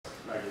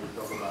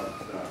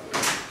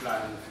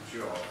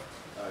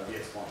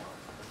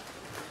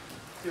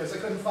Because I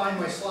couldn't find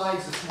my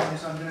slides this morning,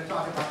 so I'm going to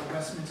talk about the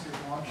Westminster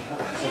launch.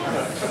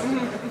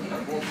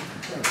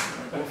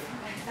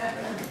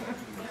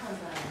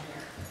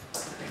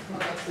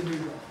 That's the new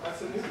doll. That's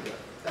the new guy.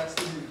 That's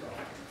the new doll.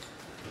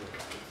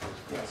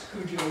 Yes,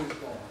 Cujo's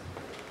doll.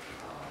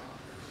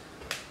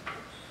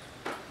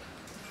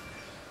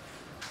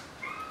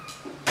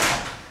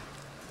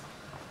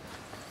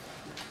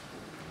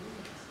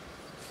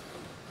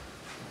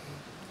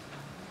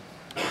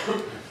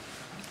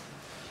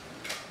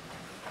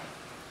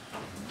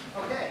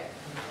 Okay.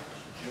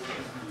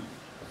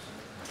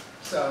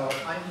 So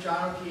I'm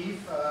John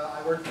O'Keefe.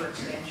 I work for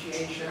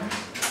Instantiations,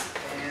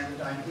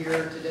 and I'm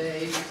here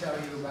today to tell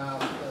you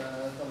about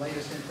the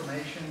latest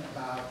information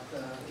about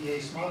the VA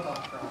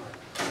Smalltalk product.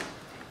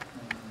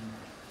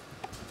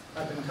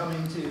 I've been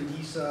coming to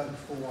ESUG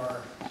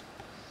for,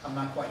 I'm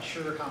not quite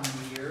sure how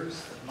many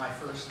years. My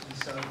first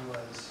ESUG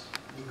was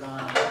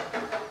Uganda,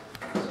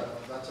 so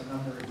that's a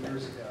number of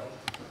years ago.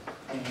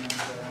 And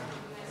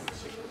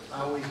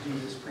I always do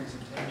this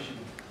presentation.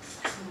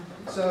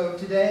 So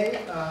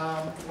today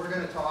we're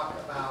going to talk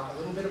about a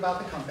little bit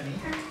about the company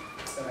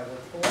that I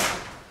work for,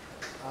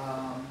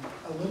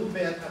 a little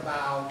bit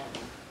about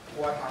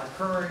what our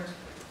current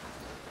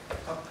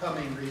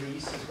upcoming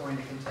release is going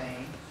to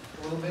contain,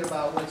 a little bit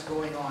about what's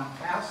going on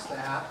past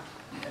that,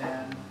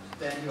 and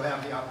then you'll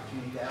have the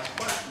opportunity to ask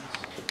questions.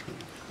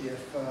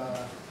 If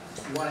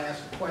you want to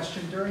ask a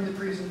question during the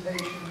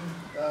presentation,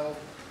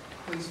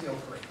 please feel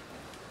free.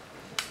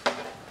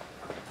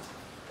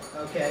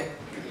 Okay,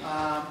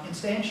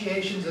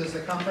 Instantiations as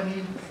a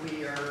company,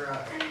 we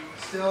are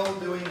still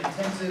doing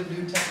intensive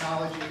new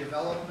technology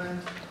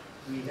development.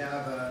 We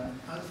have an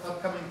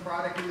upcoming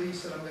product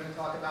release that I'm going to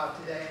talk about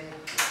today,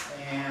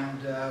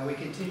 and we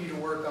continue to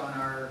work on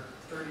our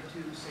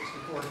 32,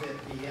 64-bit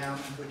VM,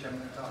 which I'm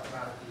going to talk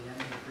about at the end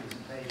of the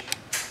presentation.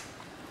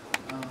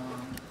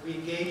 We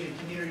engage in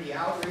community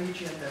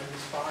outreach in that we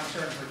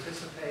sponsor and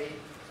participate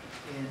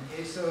in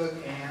ISUG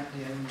and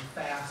in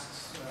FAST's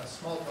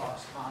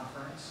Smalltalks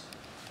conference.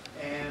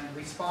 And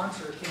we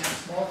sponsor Camp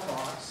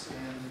Smalltalks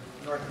in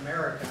North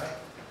America.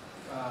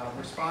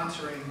 We're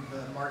sponsoring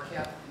the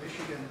Marquette,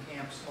 Michigan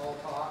Camp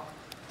Smalltalk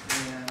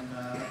in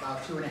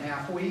about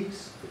 2.5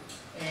 weeks.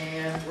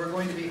 And we're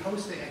going to be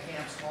hosting a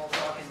Camp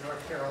Smalltalk in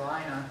North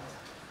Carolina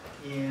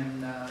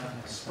in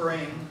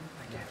spring,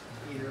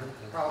 either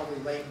probably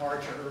late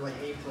March or early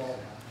April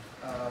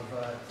of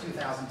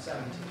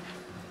 2017.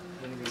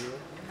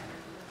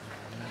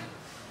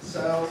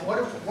 So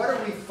what are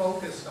we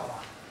focused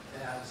on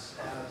as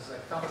a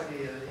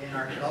company in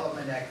our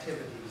development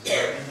activities,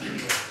 our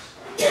engineers?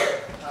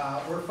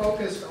 We're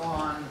focused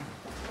on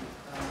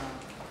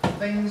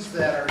things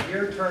that are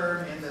near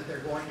term in that they're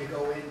going to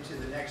go into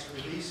the next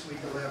release we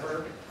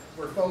deliver.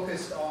 We're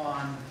focused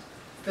on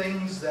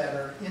things that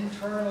are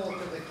internal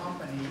to the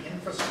company,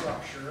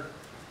 infrastructure,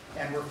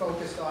 and we're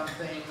focused on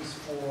things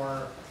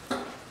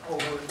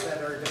that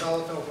are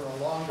developed over a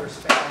longer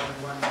span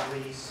than one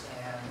release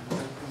and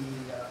will be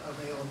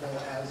available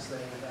as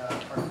they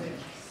are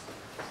finished.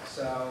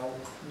 So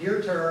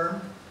near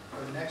term,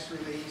 for the next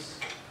release,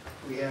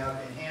 we have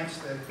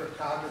enhanced the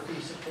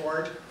cryptography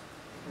support.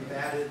 We've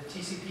added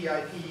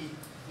TCP/IP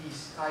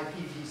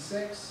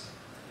IPv6.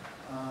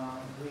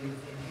 We've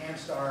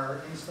enhanced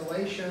our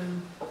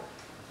installation.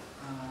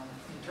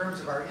 In terms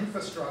of our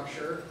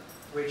infrastructure,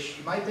 which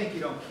you might think you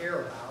don't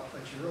care about,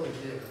 but you really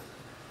do.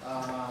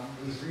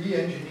 We've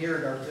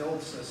re-engineered our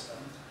build system.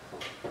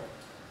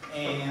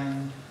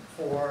 And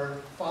for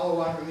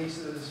follow-on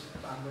releases,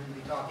 I'm going to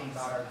be talking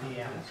about our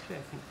VM.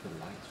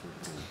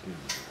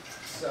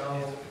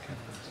 So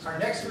our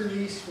next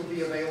release will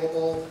be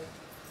available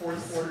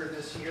 4th quarter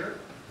this year,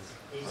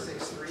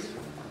 863.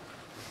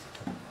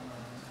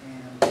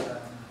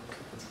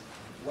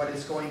 What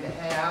it's going to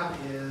have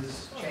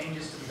is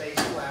changes to the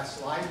base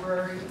class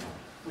library.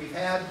 We've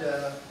had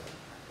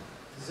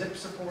zip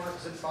support,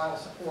 zip file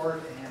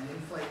support, and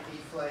inflate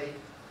deflate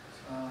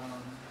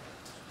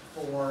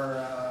for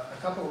a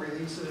couple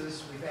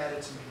releases. We've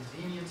added some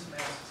convenience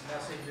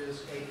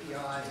messages,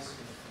 APIs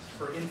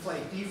for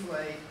inflate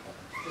deflate,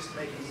 just to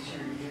make it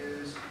easier to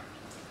use.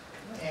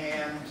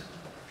 And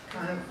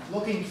kind of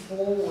looking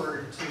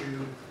forward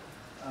to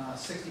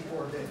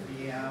 64-bit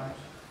VM,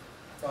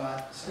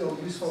 but still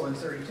useful in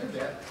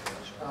 32-bit.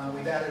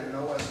 We've added an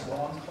OS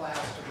long class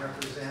to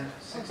represent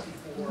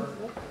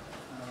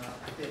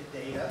 64-bit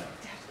data,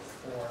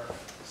 or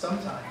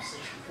sometimes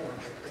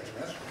 64-bit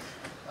data,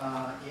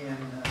 in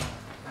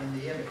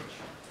the image.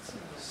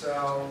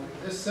 So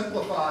this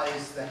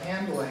simplifies the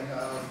handling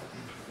of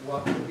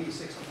what will be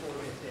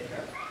 64-bit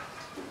data.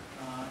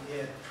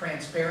 It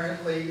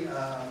transparently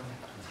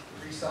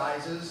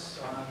resizes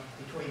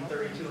between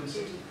 32 and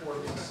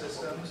 64-bit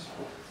systems,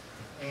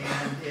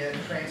 and it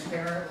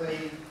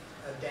transparently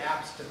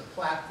adapts to the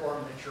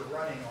platform that you're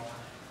running on,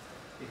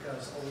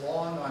 because a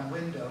long on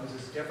Windows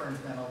is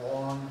different than a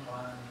long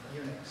on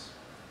Unix.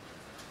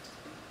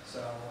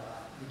 So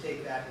we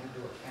take that into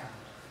account.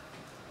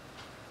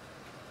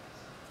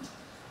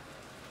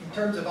 In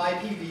terms of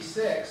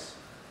IPv6,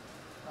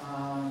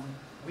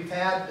 We've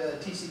had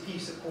TCP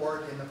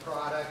support in the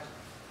product,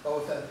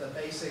 both at the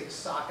basic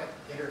socket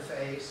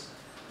interface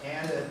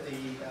and at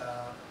the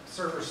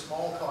server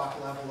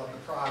Smalltalk level of the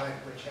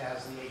product, which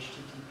has the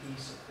HTTP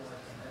support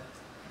in it,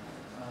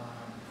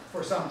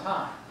 for some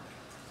time,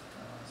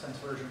 since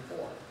version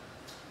 4.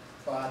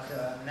 But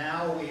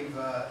now we've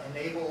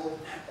enabled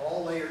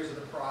all layers of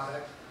the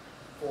product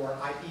for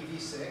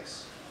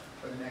IPv6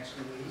 for the next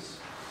release.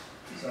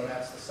 So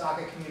that's the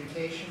socket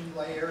communication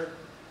layer,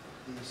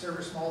 the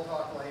server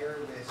Smalltalk layer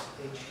with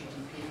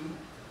HTTP,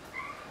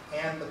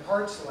 and the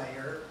parts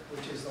layer,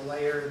 which is the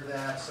layer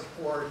that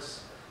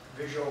supports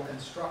visual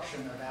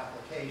construction of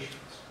applications.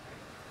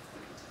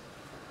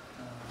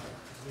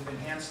 We've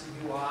enhanced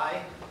the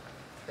UI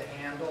to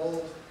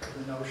handle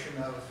the notion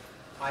of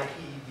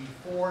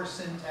IPv4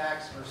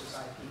 syntax versus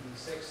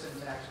IPv6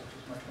 syntax, which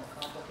is much more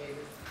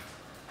complicated.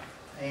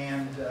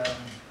 And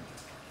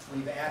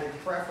we've added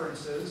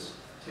preferences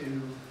to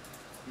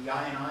the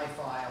INI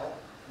file,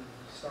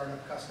 the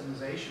startup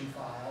customization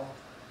file,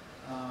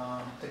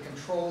 to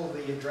control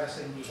the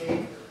addressing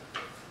behavior,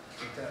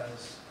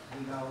 because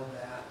we know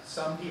that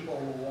some people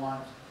will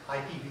want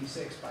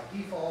IPv6 by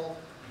default,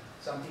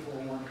 some people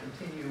will want to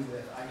continue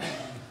with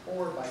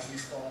IPv4 by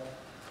default,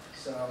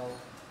 so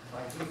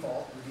by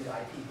default we get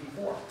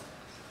IPv4.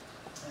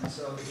 And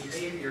so the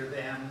behavior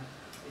then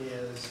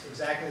is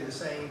exactly the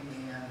same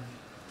in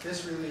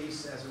this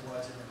release as it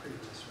was in the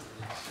previous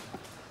release,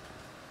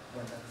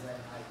 when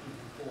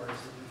IPv4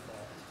 is the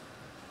default.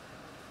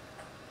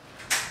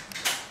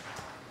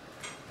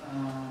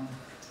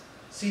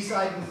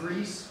 Seaside and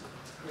Greece,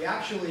 we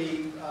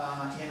actually,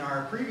 in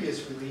our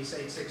previous release,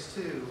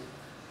 8.6.2,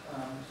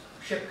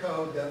 shipped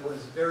code that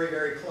was very,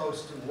 very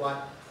close to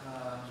what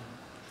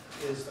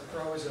is the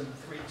frozen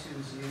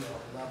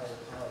 3.2.0 level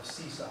of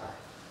Seaside.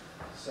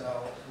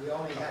 So we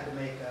only had to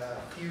make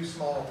a few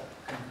small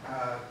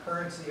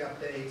currency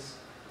updates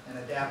and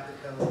adapt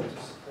the code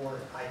to support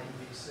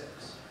IPv6.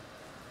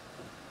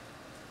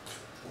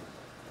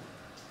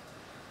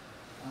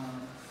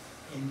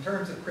 In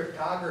terms of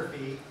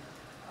cryptography,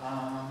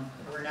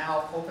 we're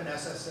now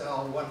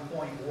OpenSSL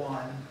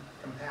 1.1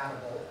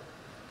 compatible.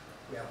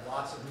 We have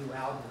lots of new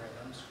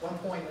algorithms.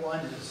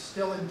 1.1 is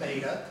still in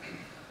beta.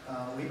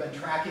 We've been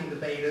tracking the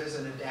betas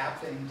and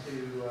adapting to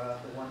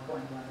the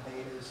 1.1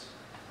 betas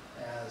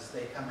as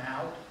they come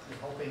out.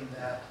 We're hoping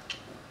that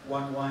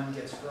 1.1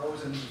 gets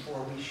frozen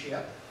before we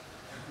ship.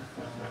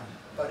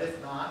 But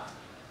if not,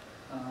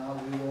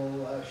 we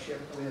will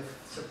ship with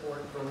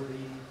support for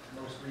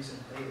the most recent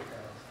beta code.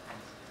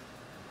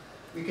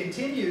 We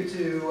continue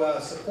to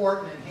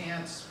support and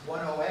enhance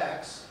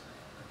 1.0x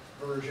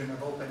version of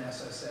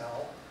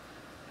OpenSSL,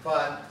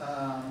 but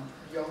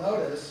you'll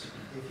notice,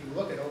 if you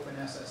look at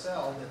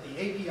OpenSSL, that the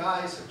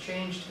APIs have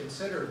changed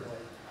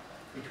considerably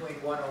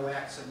between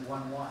 1.0x and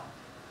 1.1.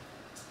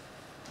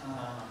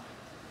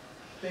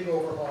 Big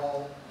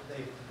overhaul.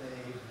 They've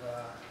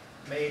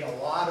made a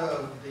lot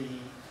of the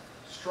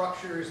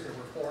structures that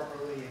were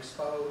formerly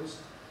exposed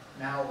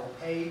now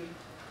opaque,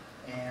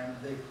 and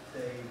they've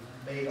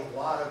made a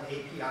lot of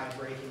API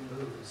breaking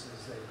moves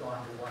as they've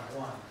gone to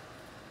 1.1.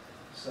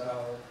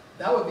 So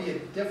that would be a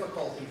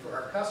difficulty for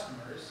our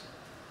customers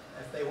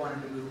if they wanted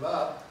to move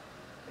up,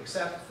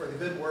 except for the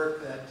good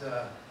work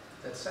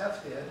that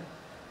Seth did,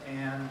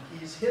 and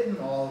he's hidden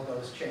all of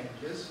those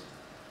changes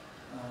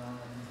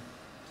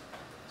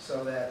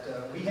so that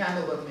we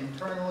handle them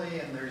internally,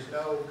 and there's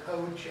no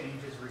code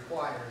changes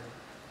required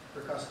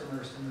for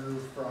customers to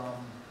move from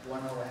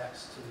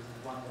 1.0x to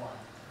 1.1.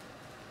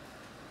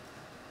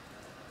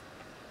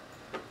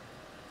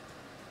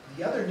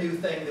 The other new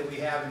thing that we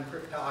have in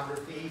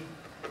cryptography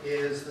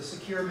is the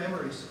secure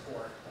memory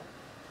support.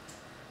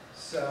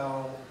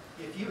 So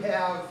if you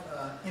have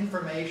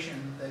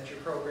information that your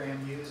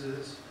program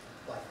uses,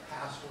 like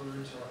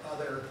passwords or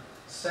other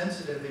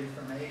sensitive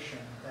information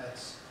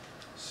that's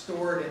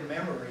stored in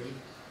memory,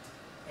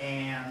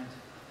 and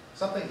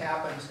something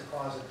happens to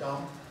cause a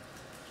dump,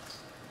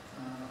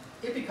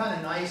 it'd be kind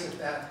of nice if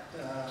that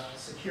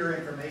secure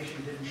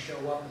information didn't show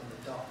up in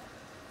the dump.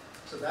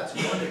 So that's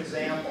one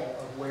example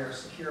of where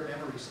secure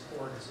memory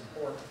support is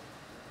important.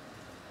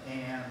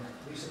 And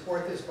we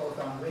support this both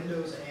on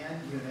Windows and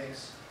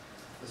Unix.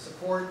 The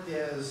support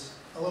is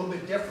a little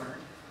bit different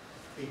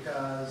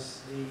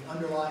because the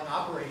underlying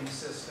operating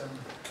system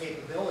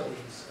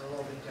capabilities are a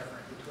little bit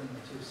different between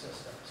the two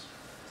systems.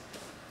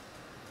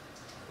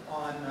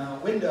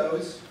 On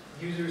Windows,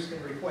 users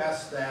can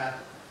request that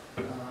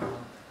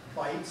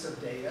bytes of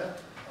data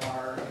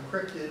are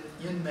encrypted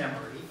in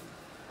memory,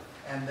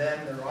 and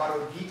then they're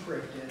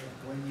auto-decrypted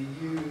when you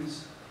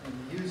use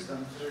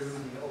them through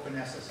the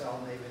OpenSSL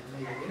native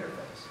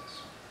interfaces.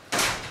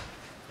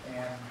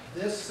 And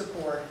this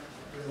support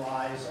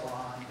relies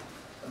on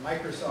the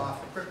Microsoft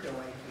Crypto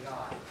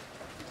API.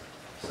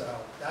 So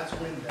that's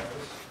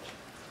Windows.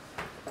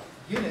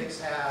 Unix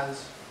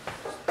has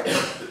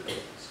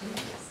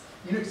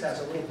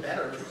a little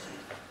better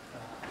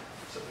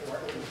support,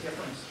 a little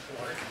different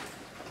support,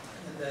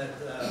 in that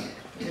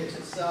Unix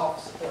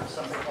itself supports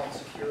something called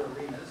secure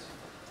arenas.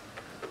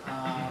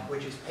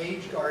 which is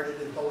page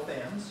guarded at both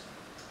ends,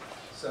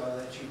 so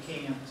that you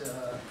can't,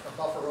 a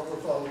buffer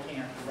overflow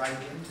can't write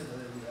into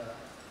the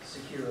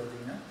secure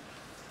arena.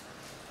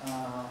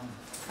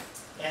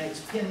 And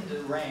it's pinned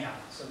to RAM,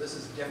 so this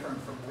is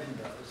different from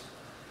Windows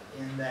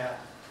in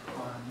that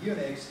on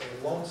Unix they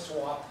won't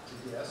swap to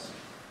disk,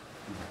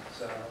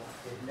 so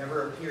it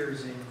never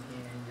appears in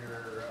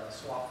your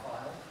swap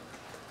file,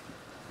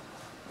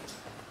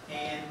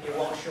 and it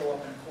won't show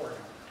up in Core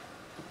dump.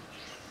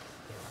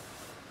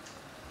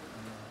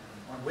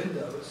 On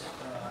Windows,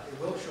 it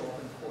will show up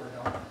in Core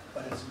dump,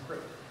 but it's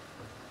encrypted.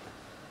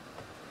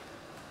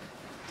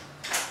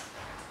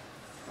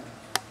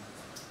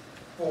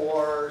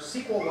 For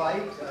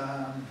SQLite,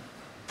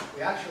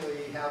 we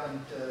actually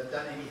haven't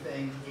done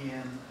anything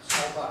in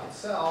Smalltalk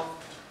itself,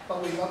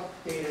 but we've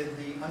updated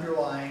the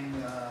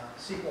underlying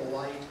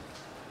SQLite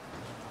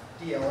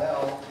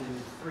DLL to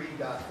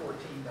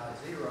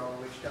 3.14.0,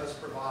 which does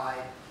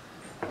provide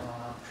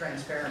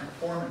transparent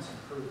performance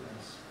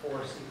improvements for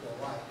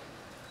SQLite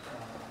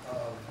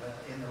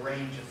in the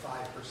range of 5%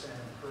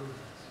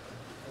 improvements in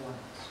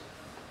performance.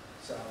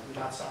 So we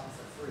got something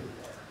for free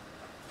there.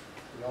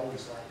 We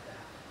always like that.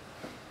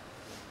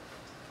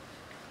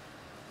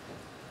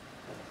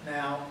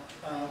 Now,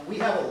 we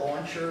have a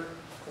launcher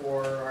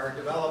for our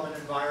development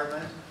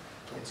environment.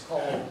 It's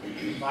called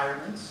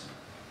Environments,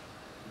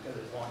 because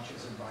it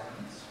launches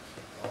environments,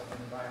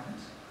 development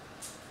environments.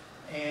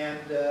 And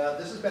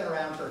this has been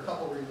around for a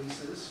couple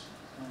releases.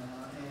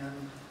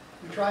 And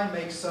we try and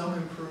make some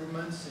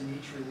improvements in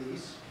each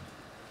release.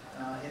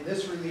 In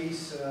this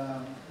release,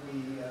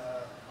 we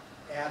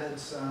added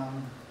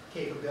some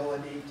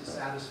capability to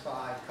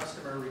satisfy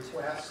customer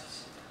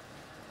requests.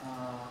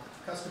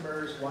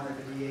 Customers wanted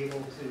to be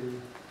able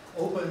to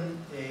open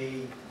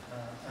a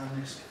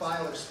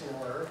file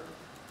explorer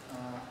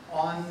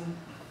on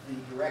the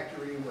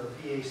directory where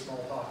VA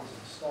Smalltalk is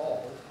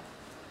installed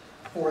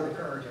for the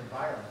current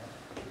environment,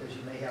 because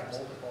you may have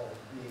multiple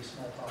VA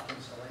Smalltalk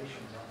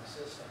installations on the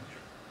system.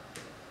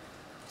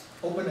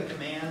 Open a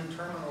command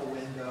terminal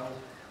window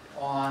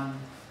on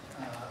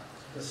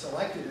the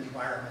selected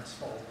environments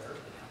folder,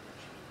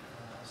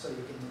 so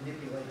you can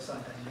manipulate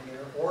something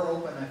there, or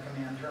open a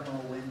command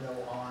terminal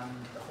window on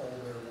the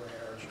folder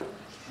where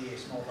VA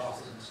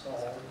Smalltalk is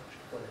installed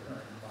for the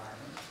current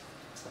environment.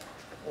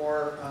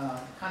 Or,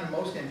 kind of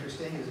most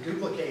interesting, is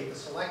duplicate the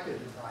selected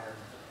environment,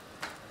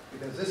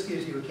 because this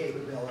gives you a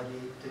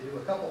capability to do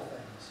a couple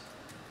things.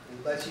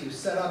 It lets you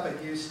set up and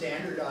use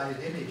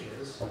standardized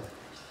images,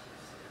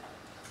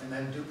 and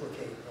then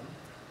duplicate them.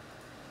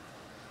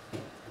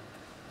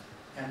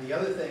 And the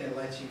other thing it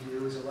lets you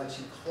do is it lets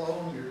you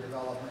clone your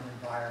development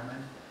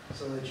environment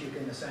so that you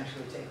can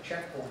essentially take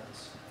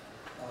checkpoints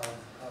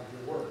of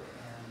your work.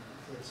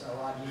 And it's a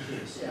lot easier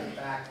to step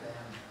back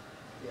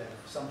than if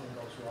something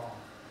goes wrong.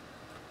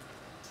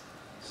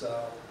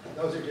 So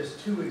those are just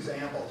two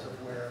examples of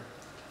where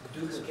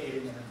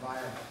duplicating an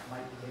environment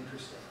might be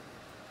interesting.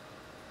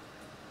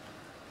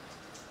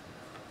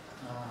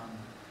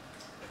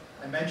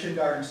 I mentioned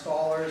our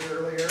installers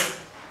earlier.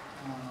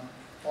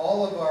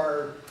 All of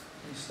our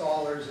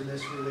installers in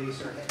this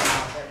release are now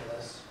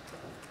headless.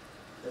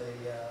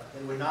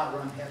 They would not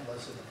run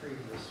headless in the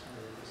previous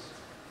release.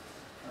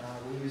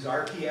 We use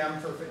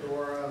RPM for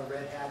Fedora,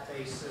 Red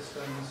Hat-based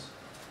systems,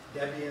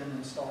 Debian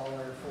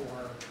installer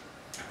for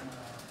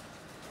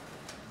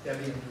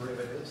Debian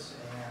derivatives,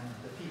 and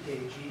the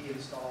PKG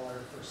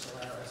installer for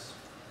Solaris.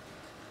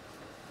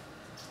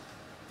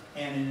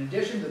 And in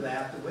addition to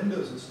that, the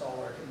Windows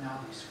installer can now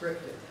be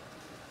scripted,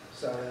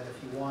 so that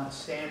if you want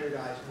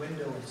standardized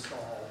window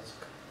installs,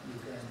 you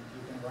can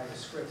write a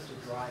script to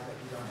drive it.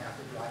 You don't have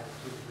to drive it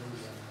to the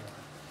GUI anymore.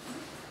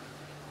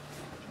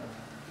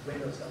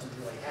 Windows doesn't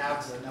really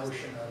have the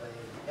notion of a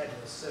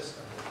headless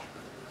system,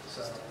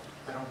 so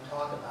I don't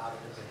talk about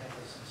it as a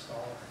headless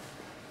installer.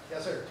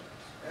 Yes, sir?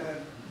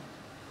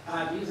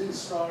 Are these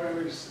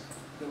installers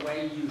the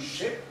way you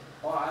ship,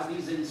 or are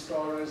these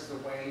installers the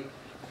way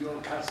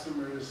your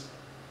customers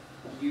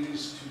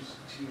use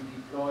to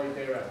deploy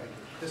their application?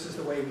 This is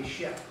the way we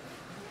ship.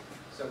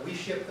 So we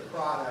ship the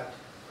product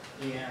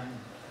in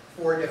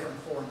 4 different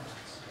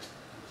formats.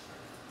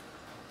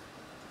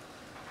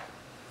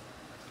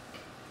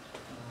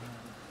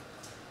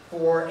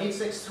 For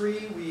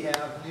 8.6.3, we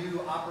have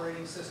new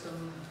operating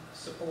system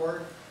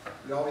support.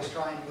 We always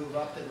try and move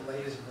up to the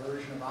latest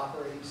version of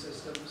operating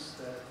systems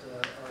that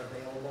are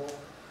available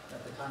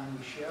at the time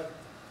we ship.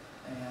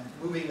 And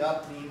moving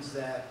up means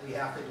that we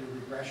have to do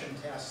regression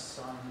tests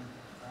on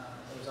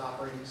those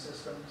operating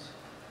systems,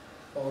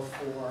 both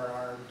for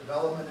our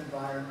development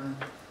environment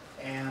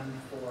and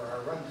for our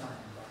runtime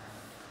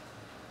environment.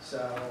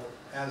 So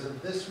as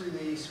of this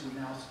release, we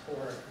now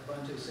support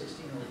Ubuntu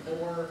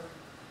 16.04,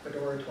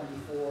 Fedora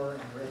 24,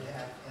 and Red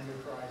Hat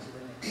Enterprise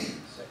Linux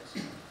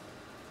 6.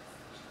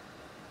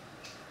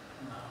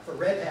 For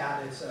Red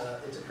Hat, it's a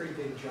pretty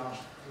big jump.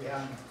 We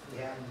haven't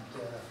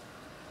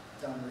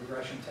done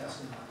regression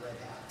testing on Red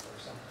Hat for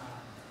some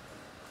time.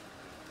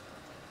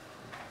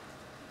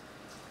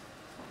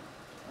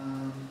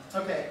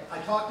 Okay, I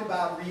talked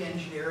about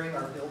re-engineering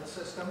our build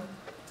system.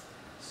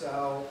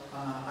 So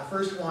I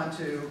first want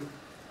to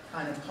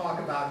kind of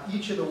talk about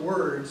each of the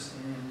words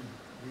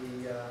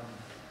in the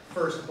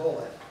first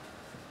bullet.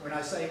 When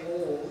I say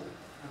old,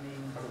 I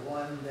mean the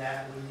one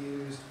that we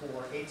used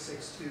for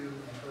 862 and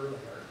earlier.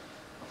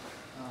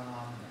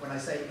 When I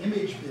say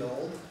image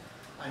build,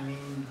 I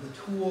mean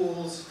the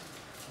tools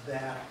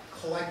that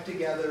collect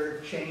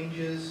together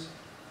changes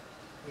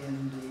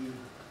in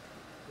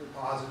the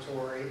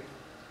repository,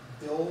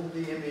 build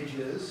the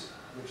images,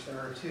 which there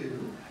are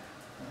two,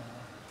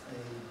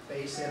 a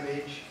base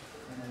image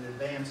and an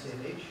advanced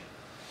image,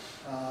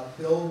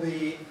 build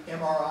the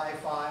MRI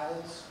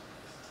files,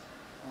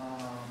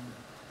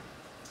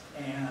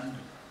 and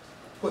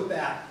put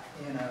that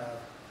in a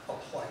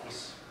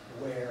place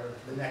where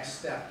the next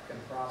step can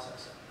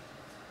process it.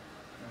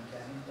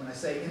 Okay? When I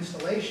say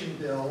installation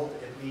build,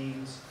 it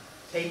means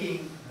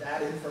taking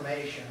that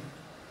information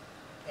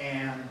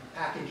and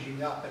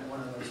packaging up in one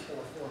of those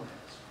four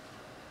formats.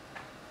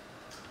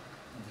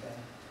 Okay?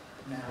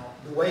 Now,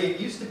 the way it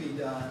used to be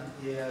done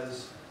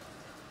is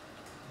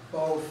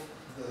both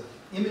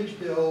the image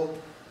build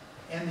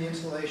and the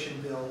installation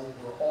build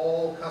were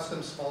all custom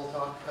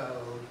Smalltalk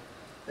code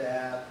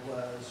that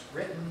was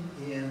written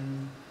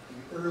in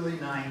the early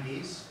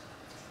 90s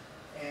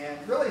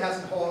and really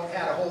hasn't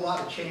had a whole lot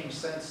of change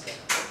since then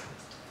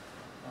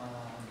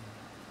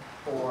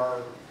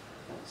for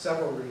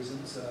several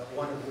reasons,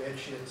 one of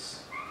which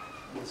it's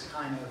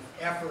kind of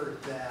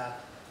effort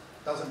that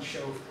doesn't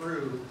show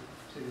through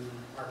to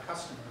our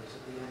customers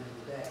at the end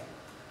of the day.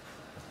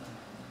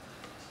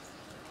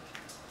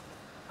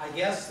 I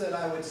guess that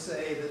I would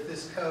say that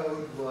this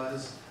code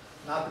was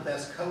not the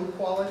best code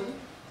quality.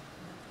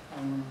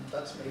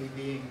 That's maybe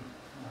being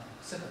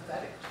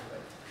sympathetic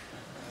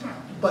to it.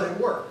 But it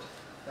worked.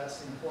 That's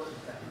the important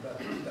thing. But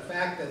the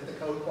fact that the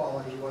code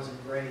quality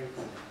wasn't great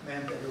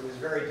meant that it was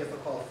very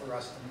difficult for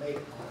us to make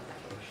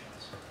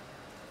modifications.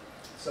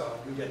 So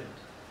we didn't.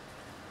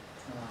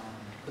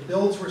 The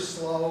builds were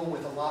slow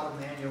with a lot of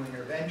manual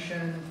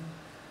intervention.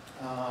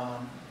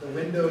 The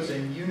Windows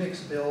and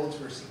Unix builds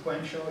were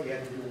sequential. You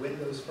had to do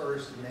Windows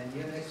first and then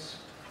Unix.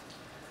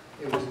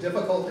 It was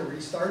difficult to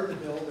restart the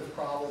build if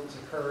problems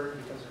occurred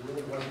because there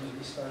really wasn't a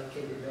restart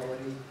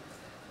capability.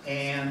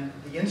 And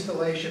the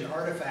installation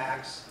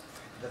artifacts,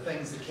 the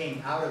things that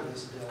came out of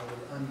this build,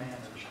 were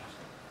unmanaged.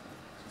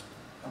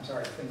 I'm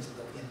sorry, the things that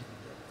go into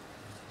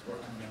the build were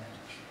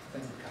unmanaged. The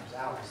thing that comes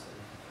out is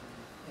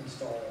the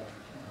install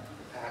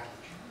package.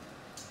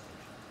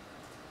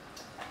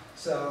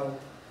 So,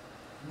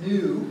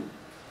 new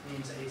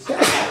means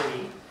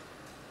 863.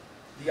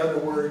 The other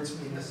words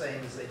mean the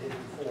same as they did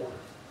before.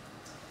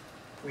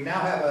 We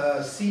now have a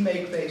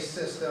CMake-based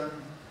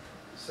system,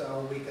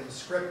 so we can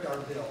script our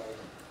build.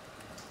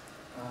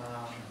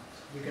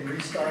 You can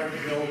restart the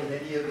build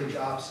at any of the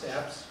job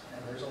steps,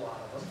 and there's a lot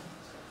of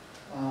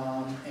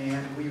them.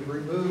 And we've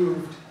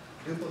removed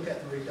duplicate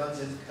and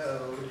redundant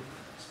code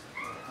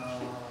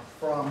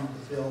from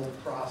the build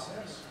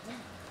process.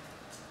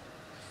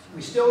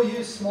 We still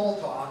use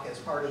Smalltalk as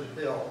part of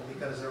the build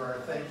because there are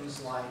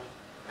things like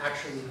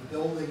actually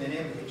building an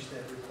image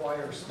that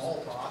require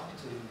Smalltalk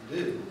to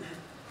do.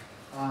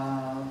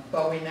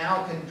 But we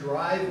now can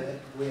drive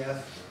it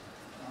with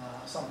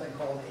something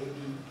called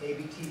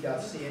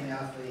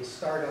abt.cnf, a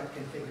startup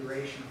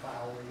configuration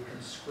file where you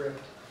can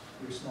script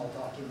your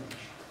Smalltalk image.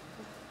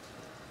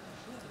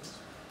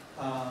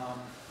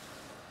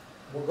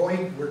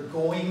 We're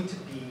going to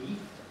be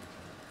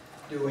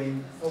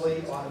doing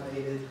fully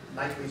automated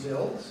nightly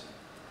builds.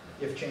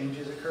 If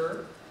changes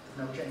occur, if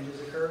no changes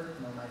occur,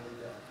 no nightly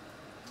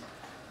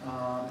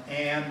build.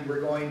 And we're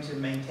going to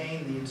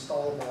maintain the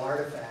installable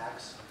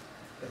artifacts,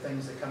 the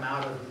things that come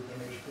out of the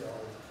image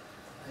build,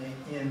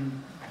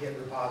 in Git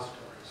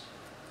repositories.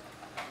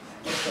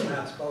 So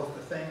that's both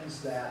the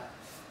things that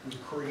we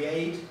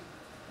create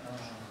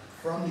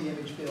from the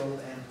image build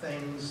and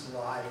things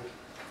like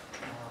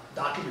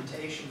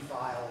documentation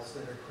files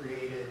that are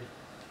created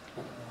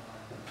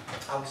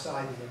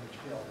outside the image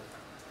build.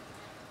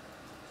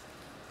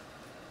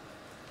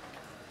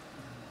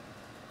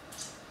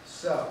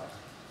 So,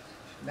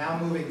 now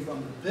moving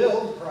from the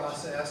build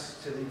process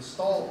to the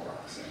install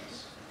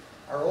process.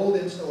 Our old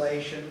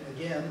installation,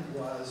 again,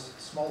 was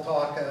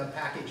Smalltalk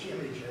package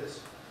images.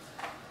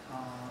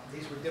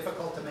 These were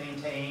difficult to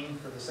maintain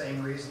for the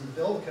same reason the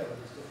build code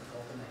was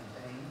difficult to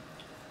maintain.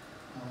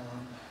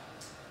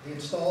 The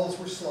installs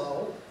were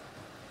slow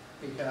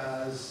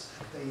because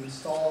they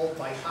installed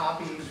by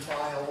copying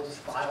files,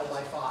 file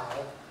by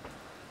file,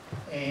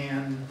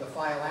 and the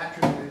file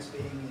attributes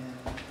being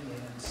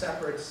in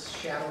separate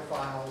shadow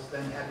files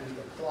then had to be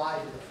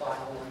applied to the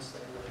file once they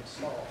were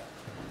installed.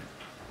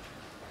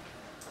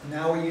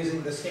 Now we're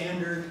using the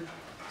standard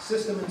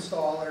system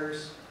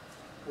installers,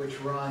 which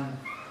run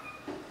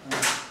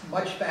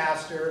much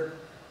faster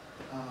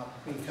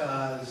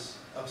because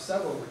of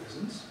several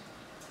reasons.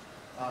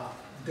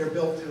 They're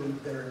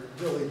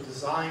really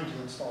designed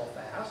to install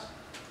fast.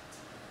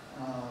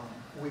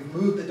 We've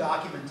moved the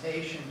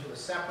documentation to a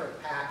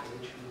separate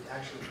package. We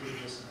actually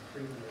did this in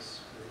the previous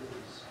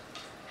release,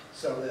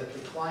 so that the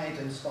client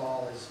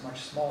install is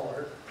much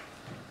smaller.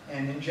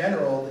 And in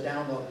general, the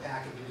download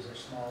packages are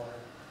smaller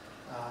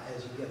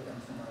as you get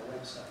them from our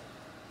website.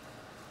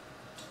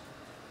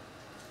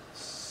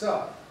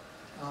 So,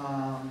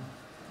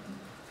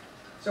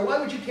 so why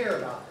would you care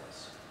about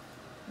this?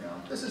 You know,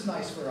 this is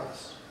nice for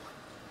us.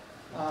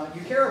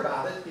 You care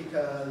about it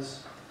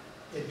because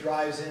it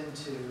drives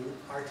into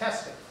our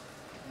testing.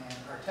 And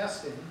our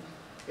testing,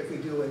 if we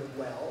do it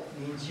well,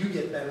 means you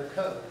get better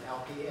code,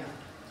 LPM.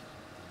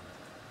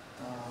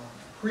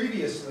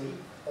 Previously,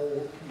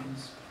 old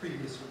means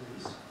previous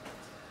release,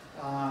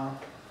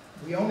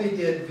 we only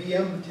did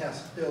VM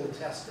build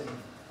testing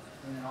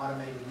in an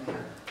automated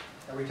manner.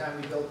 Every time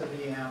we built the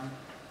VM,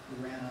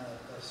 we ran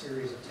a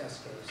series of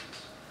test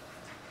cases.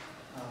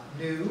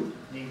 New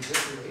means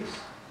this release.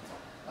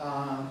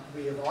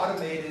 We have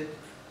automated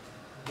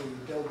the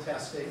build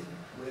testing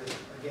with,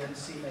 again,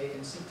 CMake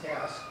and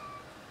CTest,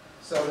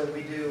 so that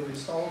we do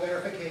install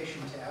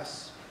verification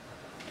tests.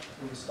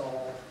 We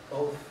install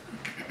both.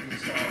 We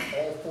install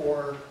all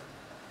 4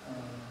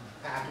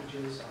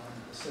 packages on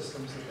the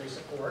systems that they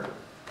support,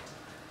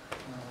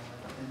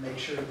 and make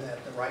sure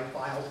that the right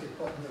files get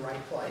put in the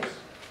right place.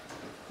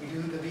 We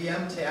do the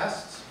VM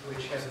tests,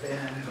 which have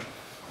been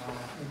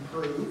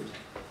improved,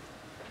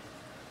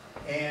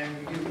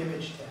 and we do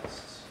image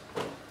tests.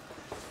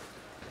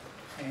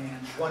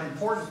 And one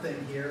important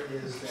thing here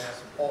is that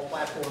all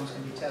platforms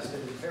can be tested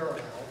in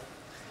parallel.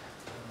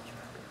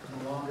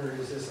 No longer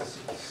is this a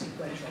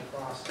sequential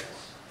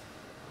process.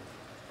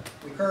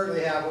 We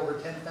currently have over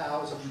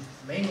 10,000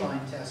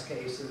 mainline test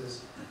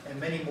cases and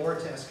many more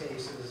test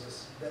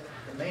cases. The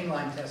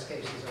mainline test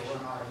cases are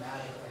run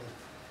automatically.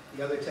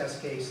 The other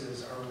test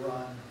cases are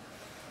run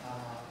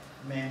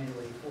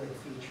manually for the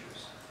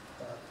features.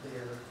 But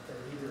they're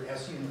either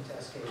S-unit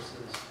test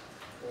cases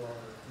or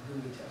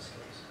GUI test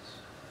cases.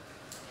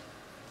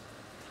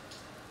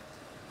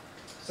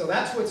 So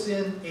that's what's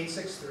in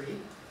 8.6.3.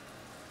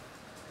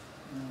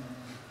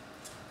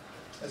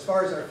 As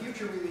far as our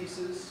future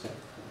releases,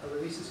 our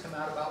releases come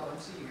out about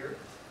once a year.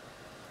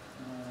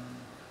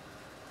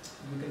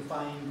 You can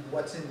find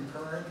what's in the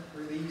current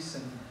release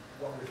and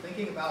what we're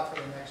thinking about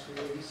for the next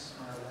release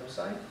on our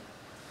website.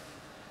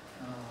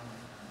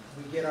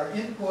 We get our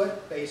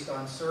input based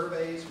on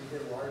surveys. We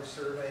did a large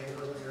survey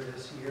earlier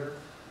this year.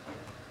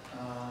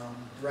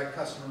 Direct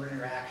customer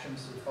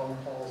interactions through phone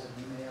calls and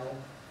email.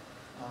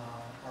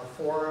 Our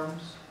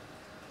forums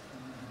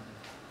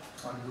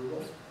on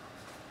Google.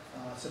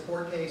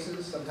 Support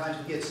cases. Sometimes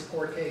we get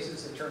support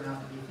cases that turn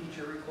out to be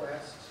feature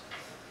requests.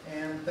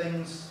 And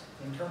things,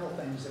 internal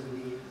things that we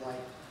need,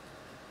 like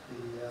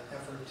the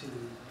effort to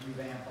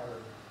revamp our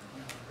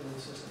build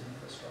system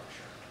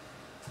infrastructure.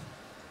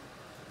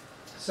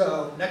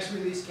 So, next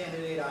release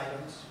candidate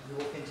items. We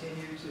will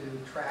continue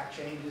to track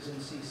changes in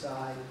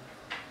Seaside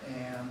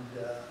and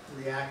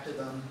react to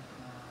them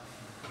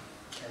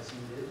as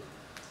needed.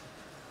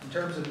 In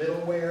terms of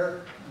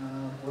middleware,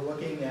 we're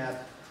looking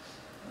at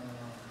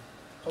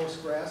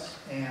Postgres,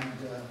 and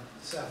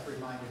Seth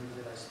reminded me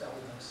that I spelled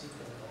NoSQL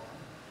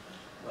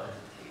wrong.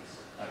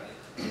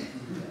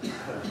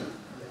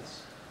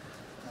 Yes.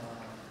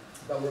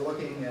 But we're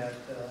looking at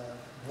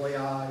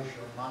VisualAge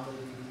or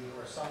MongoDB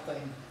or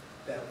something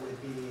that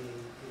would be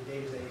a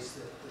database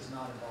that does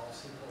not involve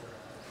SQL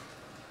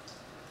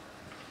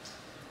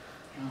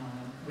at all.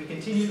 We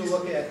continue to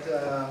look at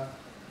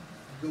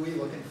GUI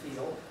look and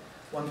feel.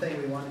 One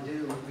thing we want to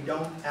do, we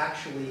don't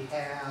actually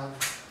have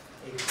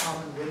a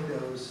common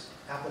Windows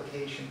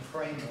application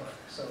framework,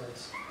 so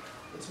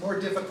it's more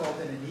difficult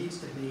than it needs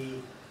to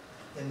be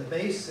in the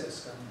base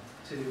system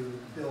to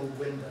build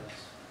Windows.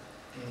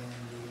 In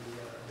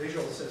the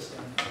visual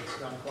system, it's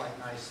done quite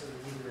nicely,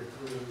 either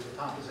through the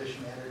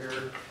composition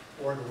editor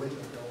or the Window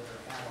Builder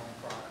add-on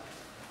product.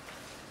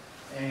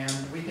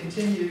 And we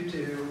continue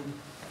to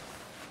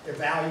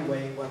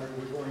evaluate whether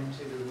we're going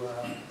to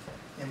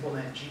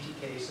implement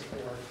GTK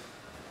support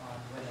on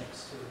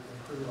Linux to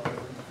improve our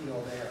look and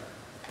feel there.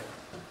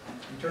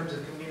 In terms of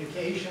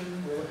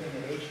communication, we're looking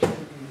at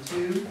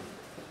HTTP2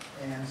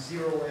 and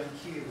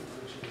 0MQ,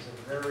 which is a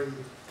very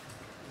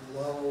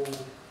low,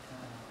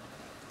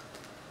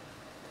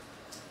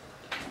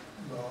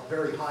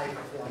 very high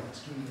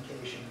performance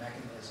communication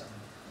mechanism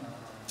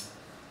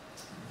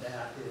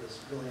that is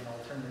really an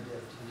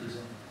alternative to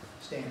using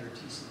standard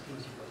TCP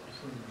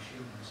between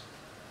machines.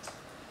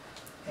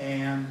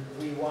 And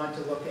we want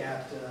to look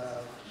at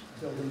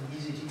building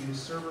easy to use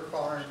server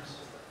farms.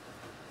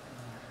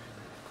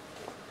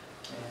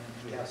 And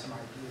we have some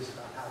ideas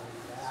about how to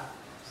do that.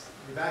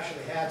 We've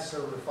actually had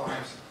server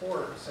farm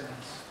support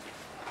since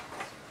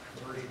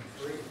version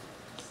 3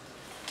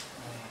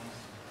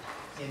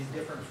 in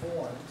different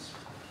forms,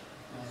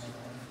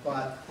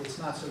 but it's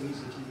not so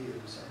easy to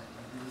use, and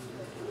we need to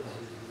make it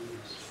easy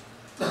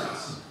to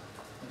use.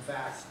 In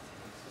fact,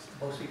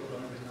 most people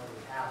don't even know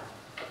we have it.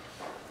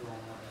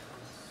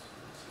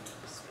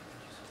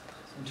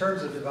 In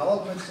terms of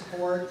development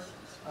support,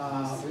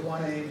 We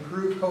want to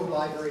improve code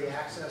library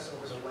access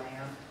over the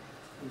LAN.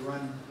 We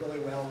run really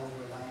well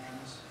over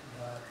LANs,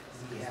 but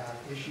we have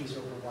issues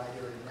over wide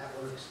area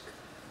networks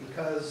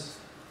because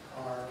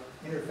our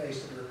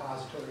interface to the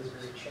repository is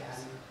very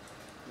chatty.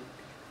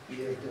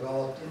 We have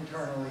developed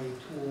internally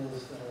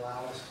tools that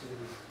allow us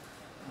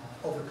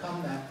to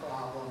overcome that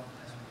problem,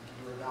 and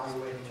we're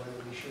evaluating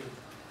whether we should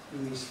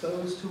release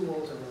those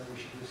tools or whether we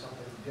should do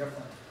something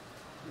different.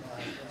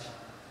 But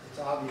it's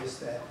obvious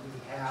that we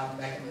have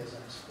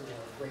mechanisms for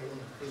greatly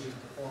improving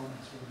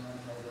performance when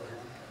running over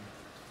LAN.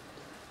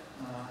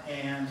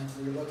 And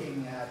we're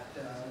looking at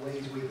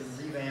ways we can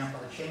revamp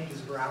our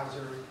changes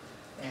browser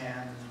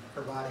and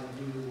providing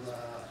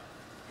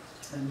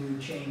a new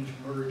change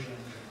merge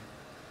engine,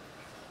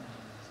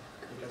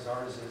 because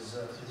ours is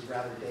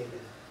rather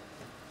dated.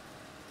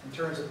 In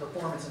terms of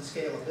performance and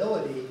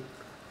scalability,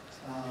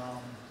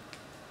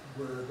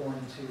 we're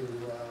going to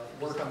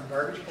work on a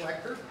garbage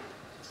collector.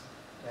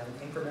 We have an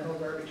incremental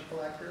garbage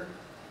collector,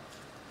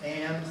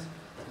 and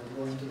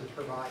we're going to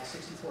provide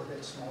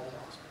 64-bit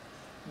Smalltalk.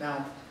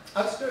 Now,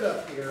 I've stood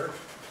up here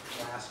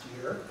last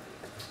year,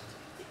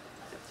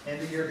 and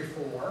the year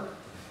before,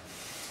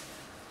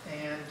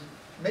 and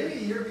maybe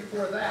a year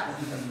before that,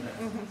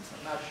 I'm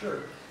not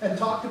sure, and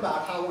talked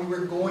about how we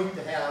were going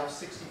to have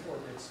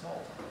 64-bit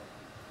Smalltalk.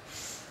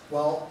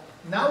 Well,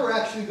 now we're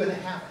actually going to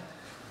have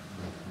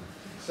it.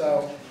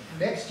 So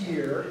next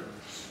year,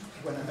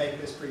 when I make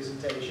this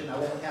presentation, I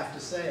won't have to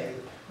say,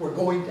 we're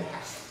going to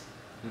have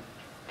it.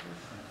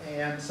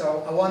 And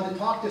so I wanted to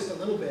talk just a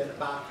little bit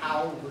about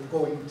how we're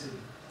going to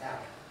have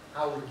it,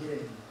 how we're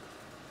getting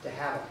to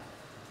have it.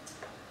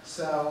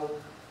 So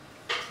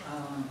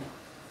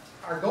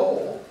our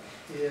goal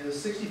is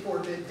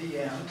 64-bit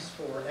VMs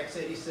for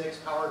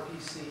x86,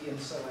 PowerPC, and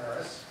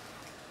Solaris,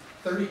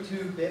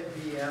 32-bit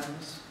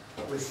VMs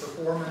with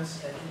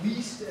performance at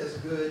least as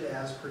good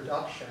as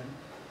production.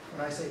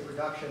 When I say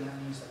production, that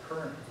means the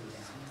current VM.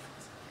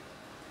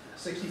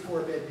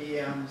 64-bit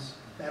VMs,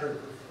 better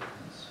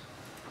performance.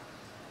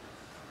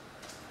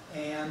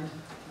 And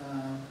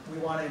we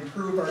want to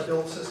improve our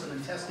build system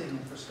and testing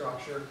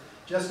infrastructure,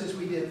 just as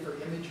we did for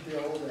image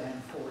build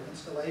and for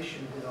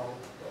installation build.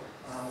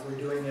 We're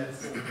doing it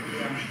for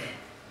VM build.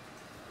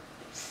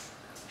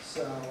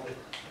 So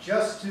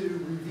just to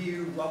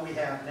review what we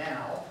have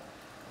now,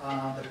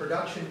 the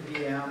production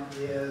VM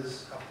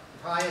is a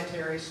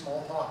proprietary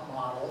Smalltalk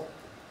model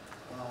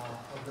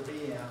of the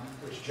VM,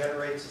 which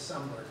generates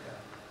assembler code.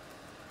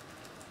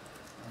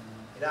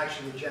 It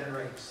actually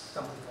generates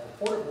something called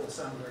portable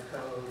assembler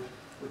code,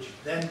 which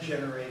then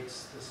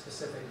generates the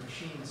specific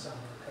machine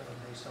assembler code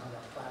based on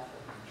what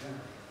platform you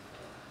generate.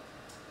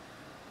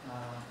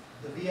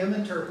 The VM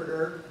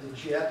interpreter, the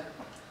JIT,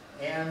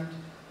 and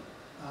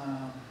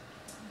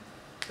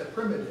the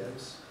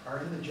primitives are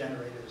in the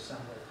generated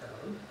assembler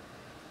code.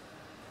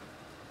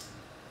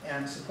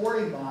 And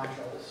supporting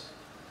modules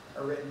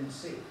are written in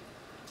C.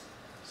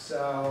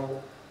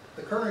 So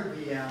the current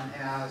VM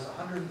has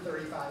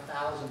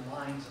 135,000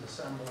 lines of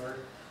assembler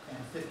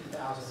and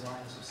 50,000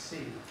 lines of C,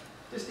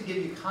 just to give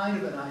you kind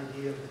of an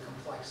idea of the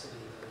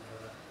complexity of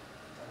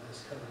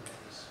this code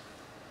base.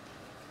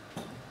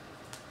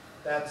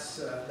 That's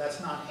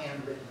not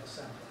handwritten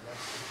assembly,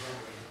 that's the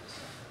generated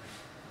assembly.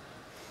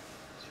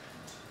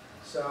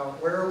 So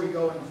where are we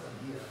going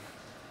from here?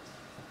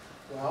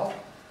 Well,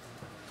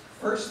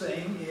 first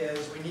thing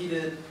is we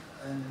needed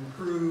an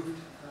improved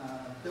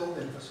build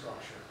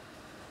infrastructure.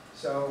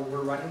 So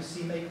we're running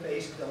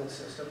CMake-based build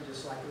system,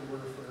 just like we were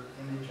for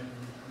image and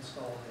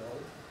install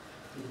build.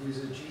 It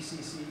uses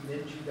GCC,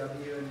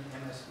 MinGW, and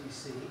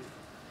MSVC.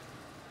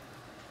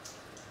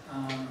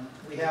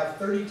 We have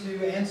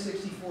 32 and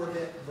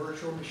 64-bit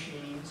virtual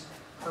machines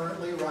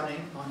currently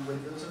running on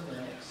Windows and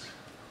Linux.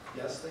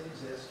 Yes, they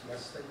exist.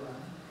 Yes, they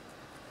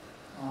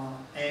run.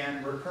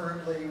 And we're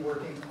currently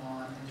working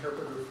on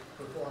interpreter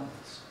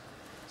performance.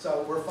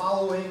 So we're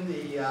following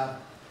the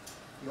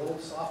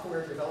old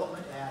software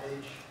development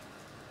adage: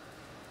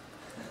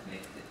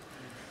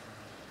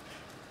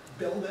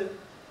 build it,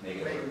 make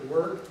it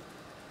work,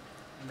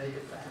 and make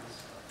it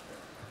fast.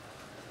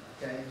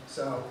 Okay,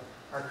 so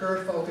our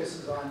current focus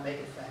is on make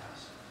it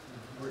fast,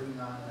 working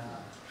on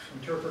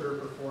interpreter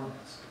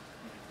performance.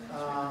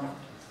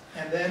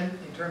 And then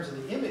in terms of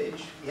the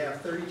image, we have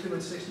 32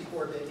 and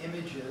 64-bit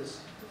images.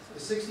 The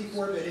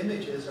 64-bit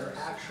images are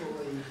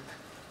actually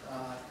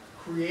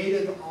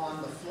created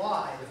on the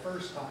fly the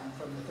first time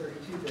from the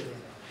 32-bit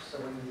image. So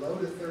when you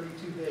load a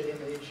 32-bit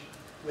image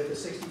with a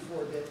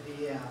 64-bit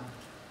VM,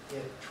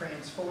 it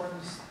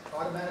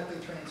automatically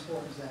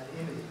transforms that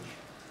image,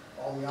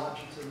 all the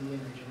objects in the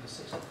image, into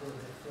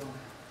 64-bit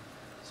format.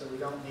 So we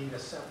don't need a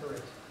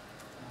separate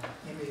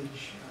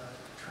image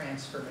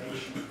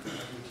transformation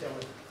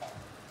utility.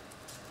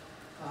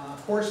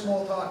 Core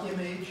Smalltalk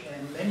image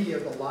and many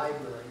of the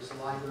libraries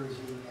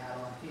being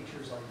add-on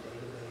features like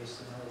database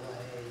and OLA,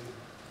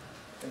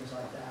 things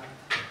like that,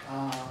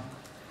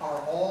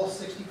 are all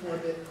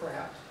 64-bit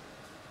prepped.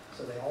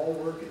 So they all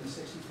work in the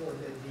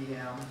 64-bit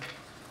VM.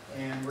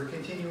 And we're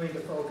continuing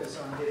to focus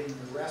on getting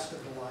the rest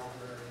of the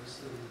libraries,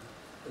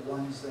 the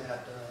ones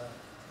that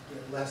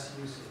get less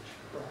usage,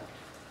 correct.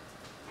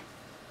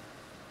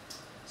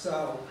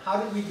 So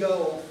how did we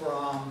go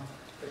from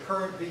the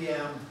current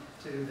VM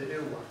to the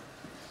new one?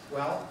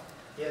 Well,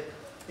 it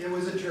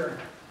was a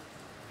journey.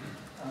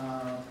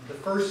 The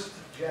first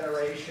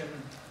generation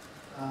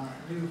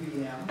new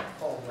VM,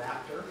 called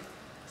Raptor,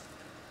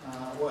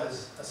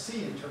 was a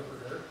C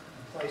interpreter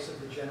in place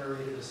of the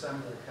generated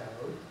assembler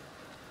code.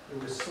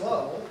 It was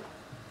slow,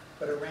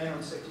 but it ran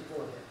on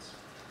 64 bits,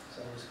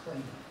 so it was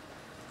clean.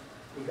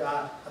 We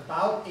got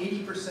about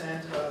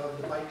 80%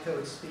 of the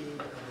bytecode speed of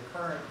the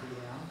current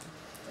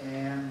VM,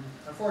 and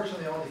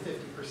unfortunately only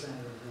 50%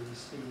 of the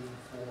speed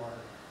for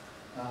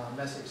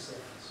message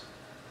sends.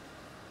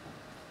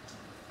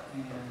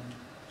 And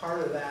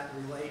part of that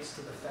relates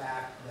to the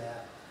fact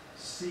that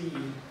C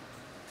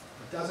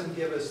doesn't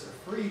give us the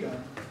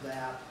freedom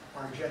that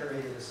our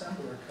generated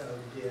assembler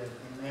code did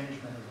in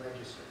management of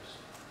registers.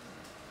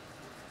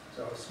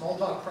 So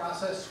Smalltalk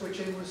process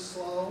switching was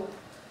slow,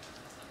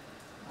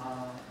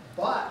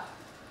 but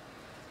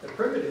the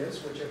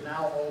primitives, which have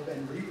now all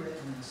been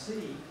rewritten in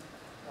C,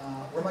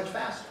 were much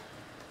faster,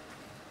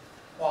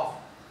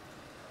 often,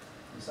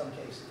 in some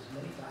cases,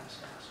 many times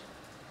faster.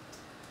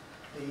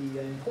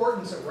 The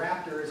importance of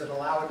Raptor is it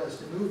allowed us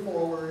to move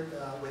forward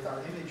with our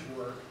image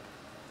work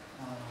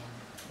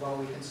while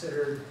we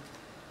considered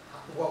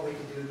what we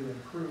could do to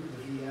improve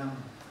the VM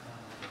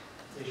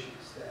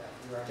issues that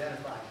were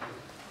identified here.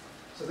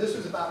 So this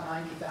was about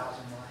 90,000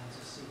 lines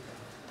of C code.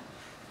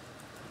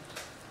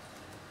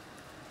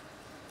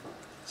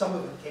 Some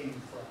of it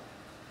came from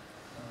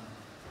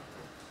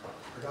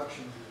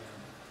production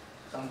VM.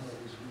 Some of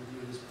it was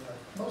reused, but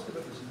most of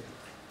it was new.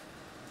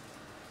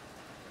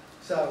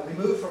 So we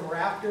moved from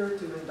Raptor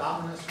to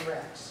Indominus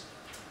Rex.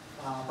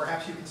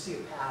 Perhaps you can see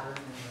a pattern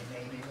in the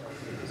naming of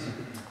these.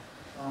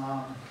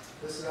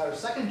 This is our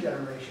second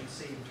generation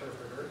C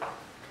interpreter.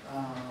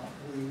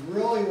 We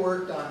really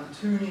worked on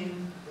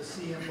tuning the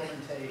C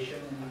implementation,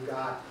 and we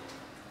got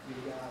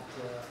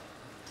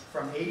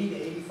from 80 to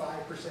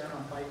 85%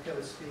 on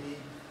bytecode speed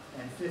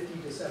and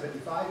 50 to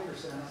 75%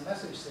 on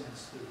message send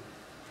speed.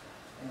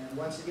 And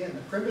once again,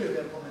 the primitive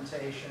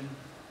implementation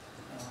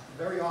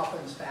very often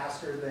is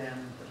faster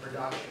than the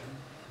production,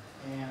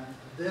 and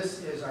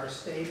this is our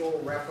stable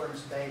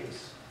reference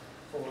base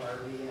for our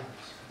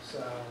VMs.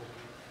 So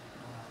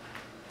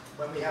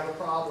when we have a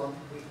problem,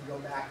 we can go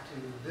back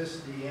to this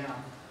VM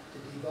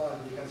to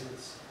debug, because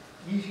it's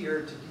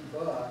easier to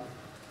debug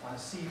on a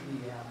C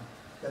VM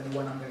than the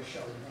one I'm going to show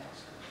you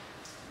next.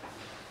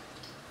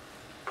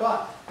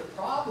 But the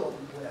problem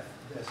with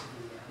this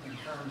VM, in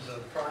terms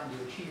of trying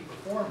to achieve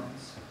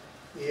performance,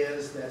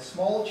 is that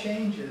small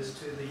changes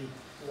to the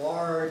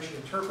large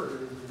interpreter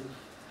loop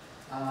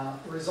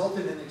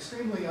resulted in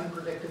extremely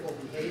unpredictable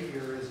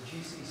behavior as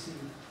GCC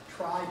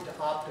tried to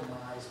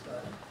optimize,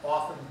 but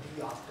often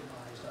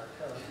de-optimized our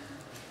code.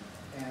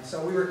 And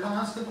so we were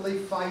constantly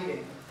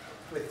fighting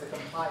with the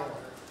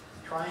compiler,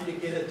 trying to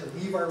get it to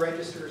leave our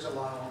registers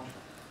alone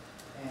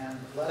and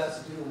let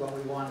us do what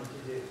we wanted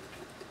to do.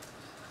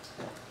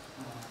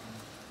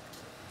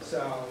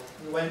 So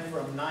we went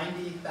from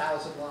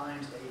 90,000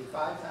 lines to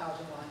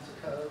 85,000 lines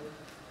of code.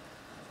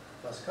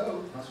 Less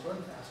code, must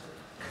run faster.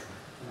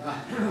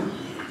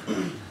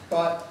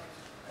 But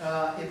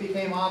it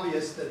became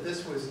obvious that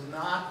this was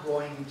not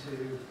going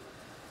to,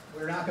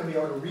 we're not going to be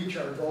able to reach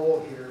our goal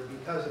here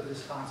because of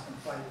this constant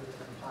fight with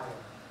the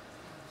compiler.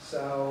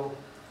 So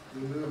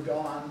we moved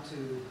on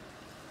to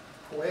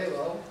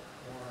Coelho,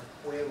 or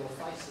Coelho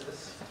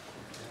Physis,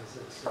 as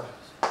its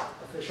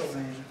official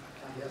name,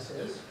 I guess,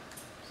 is,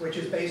 which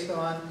is based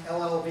on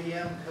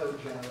LLVM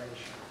code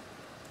generation.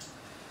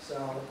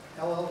 So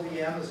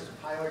LLVM is a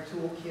compiler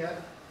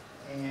toolkit,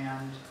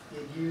 and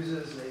it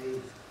uses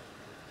a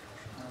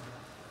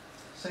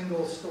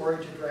single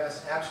storage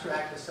address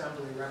abstract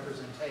assembly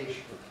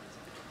representation.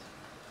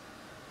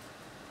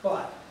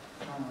 But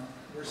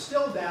we're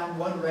still down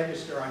one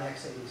register on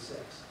x86.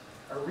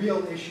 Our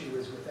real issue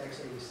is with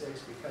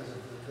x86 because of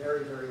the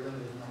very, very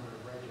limited number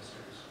of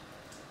registers.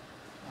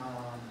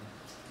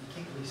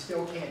 We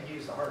still can't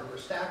use the hardware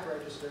stack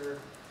register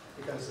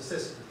because the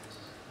system uses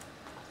it.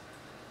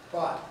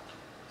 But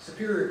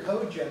superior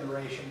code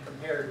generation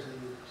compared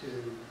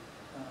to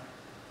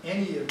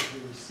any of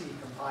the C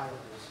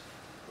compilers,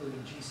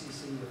 including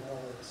GCC with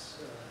all its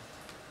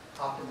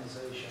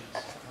optimizations,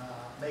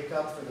 make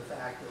up for the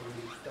fact that we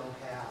don't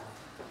have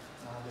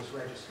this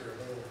register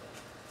available.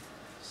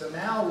 So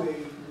now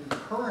we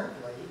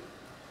currently,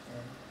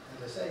 and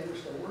as I say, we're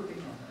still working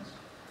on this,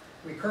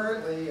 we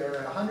currently are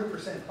at 100%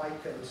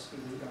 bytecode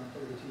speed on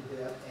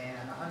 32-bit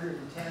and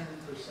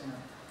 110%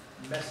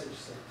 message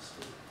send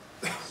speed.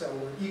 So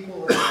we're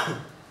equal to that.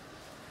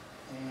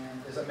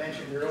 And as I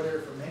mentioned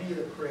earlier, for many of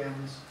the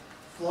prims,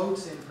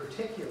 floats in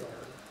particular,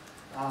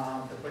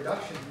 the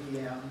production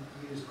VM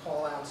used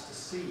callouts to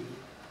C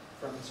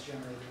from its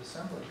generated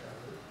assembly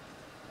code.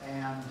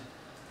 And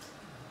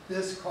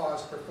this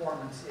caused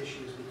performance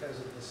issues because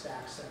of the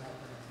stack setup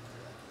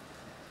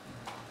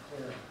and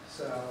clearing.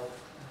 So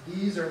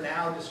these are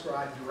now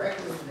described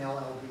directly in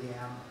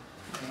LLVM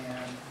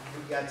And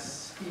we got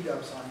speed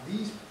ups on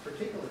these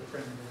particular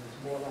primitives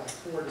more like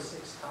 4 to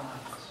 6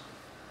 times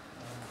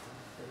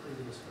the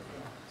previous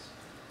performance.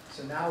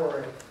 So now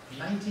we're at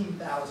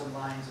 19,000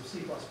 lines of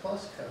C++ code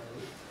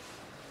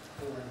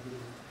for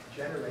the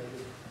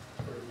generated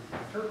for the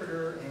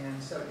interpreter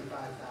and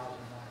 75,000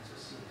 lines of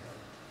C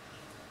code.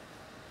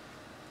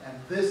 And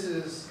this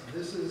is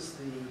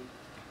the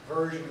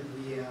version of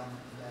VM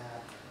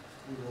that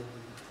we will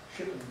be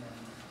shipping them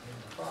in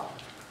the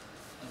product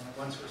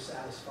once we're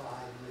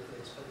satisfied with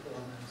its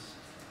performance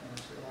and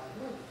its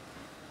reliability.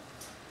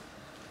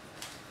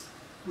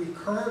 We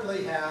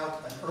currently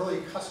have an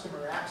early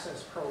customer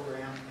access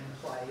program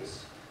in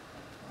place.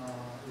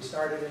 We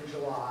started in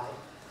July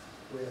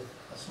with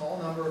a small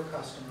number of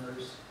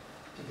customers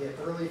to get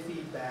early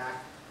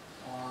feedback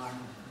on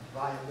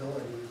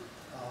viability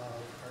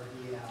of our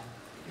VM,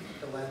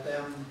 to let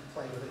them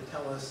play with it,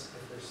 tell us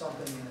if there's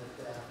something in it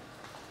that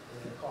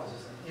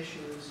causes them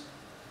issues.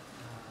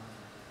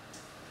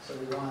 So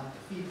we want the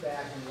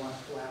feedback and we want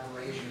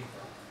collaboration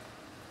from them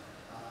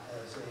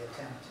as they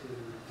attempt to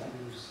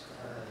use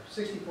our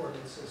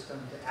 64-bit system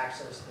to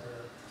access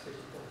their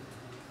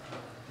 64-bit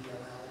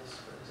DLLs,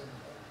 for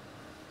example,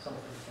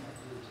 something we can't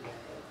do today.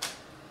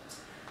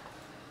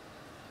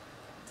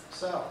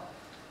 So,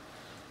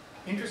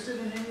 interested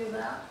in any of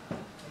that?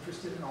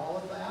 Interested in all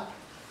of that?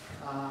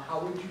 How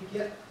would you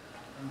get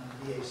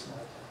VA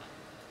Smalltalk?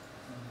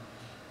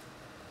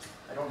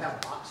 I don't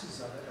have boxes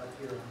of it up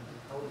here on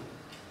the podium,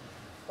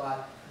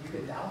 but you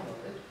can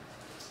download it.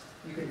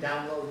 You can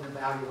download an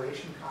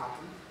evaluation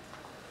copy.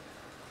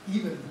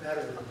 Even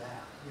better than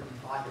that, you can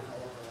buy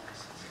developer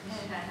licenses.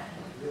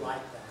 We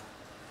like that.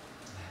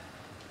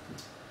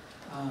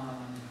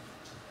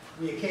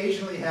 We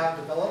occasionally have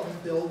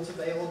development builds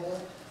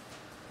available.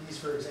 These,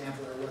 for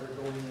example, are what are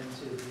going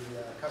into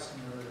the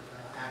customer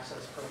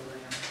access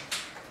program.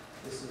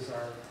 This is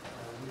our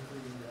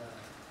weekly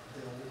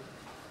build.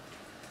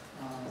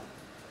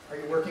 Are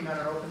you working on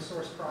an open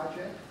source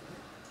project?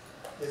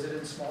 Is it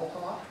in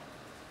Smalltalk?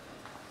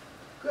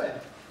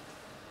 Good.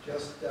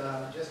 Just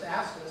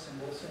ask us,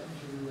 and we'll send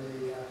you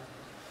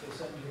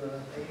a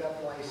paid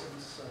up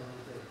license so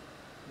that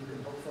you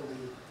can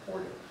hopefully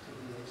port it to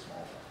VA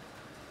Smalltalk.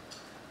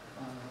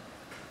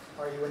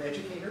 Are you an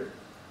educator?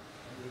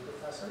 Are you a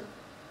professor?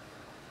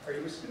 Are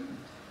you a student?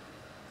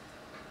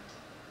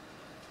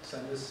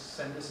 Send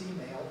us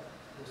email.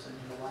 We'll send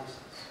you a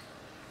license.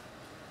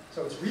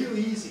 So it's real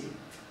easy.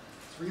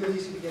 It's real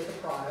easy to get the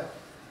product.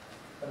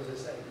 But as I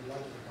say, we'd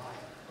like you to buy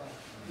it. But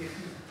if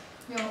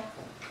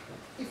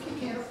you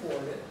can't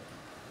afford it,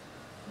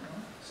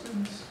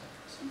 students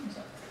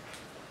out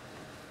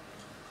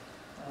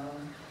there,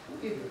 we'll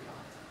give you a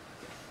copy.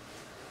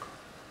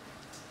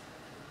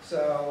 So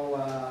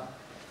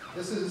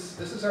this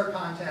is our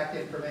contact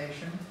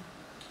information.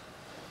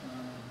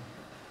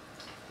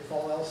 If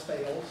all else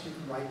fails, you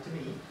can write to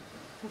me.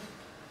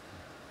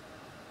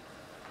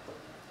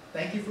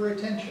 Thank you for your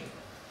attention.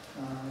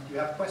 Do you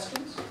have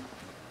questions?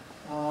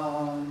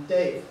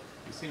 Dave?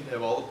 You seem to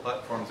have all the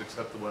platforms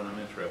except the one I'm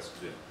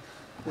interested in.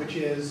 Which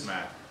is?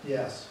 Mac.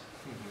 Yes.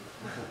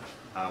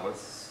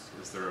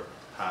 Is there a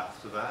path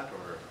to that,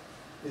 or?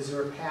 Is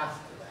there a path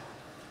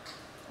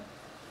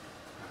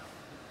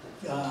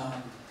to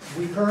that?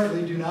 We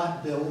currently do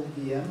not build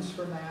VMs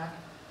for Mac.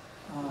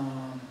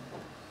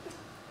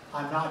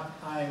 I'm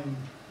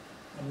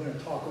going to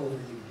talk over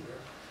you here.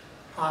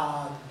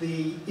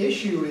 The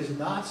issue is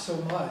not so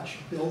much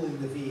building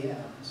the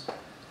VMs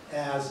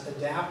as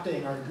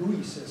adapting our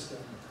GUI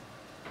system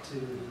to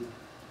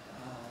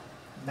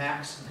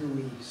Mac's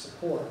GUI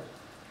support,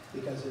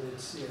 because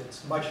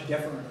it's much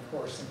different, of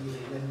course, than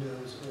either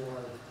Windows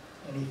or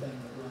anything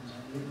that runs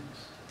on Unix.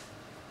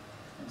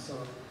 And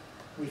so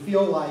we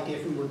feel like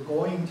if we were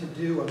going to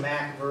do a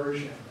Mac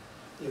version,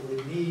 it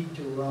would need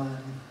to run,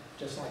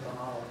 just like on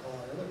all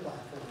our other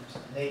platforms,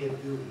 native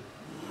GUI.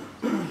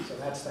 So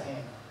that's the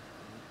hang-up.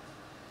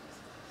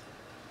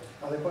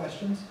 Other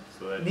questions?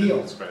 So that Neil.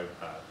 didn't describe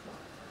a path.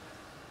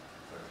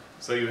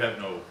 So you have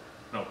no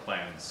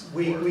plans?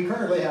 We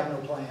currently have no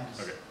plans.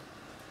 Okay.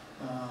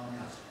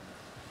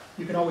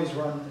 You can always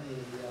run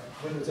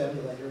a Windows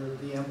emulator or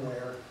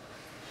VMware.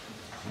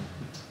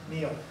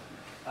 Neil.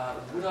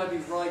 Would I be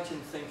right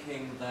in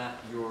thinking that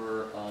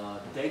your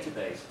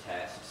database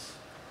tests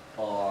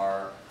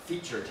are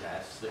feature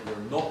tests that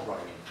you're not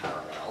running in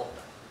parallel,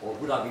 or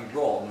would I be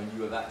wrong when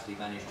you have actually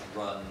managed to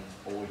run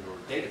all your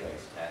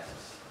database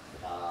tests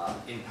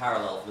in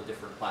parallel for the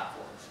different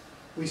platforms?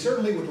 We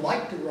certainly would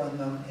like to run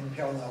them in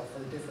parallel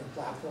for different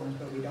platforms,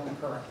 but we don't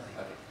currently.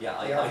 Okay. Yeah,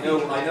 I know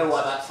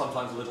why that's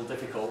sometimes a little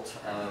difficult,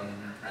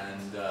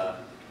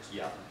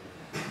 yeah,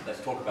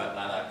 let's talk about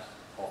that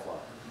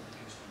offline.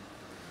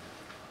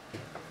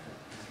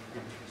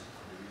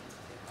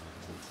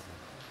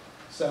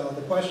 So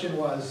the question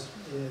was,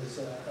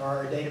 are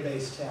our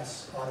database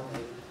tests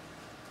automated?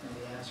 And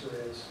the answer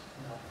is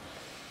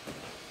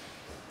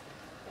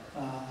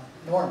no.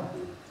 Norm?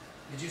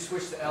 Did you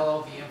switch to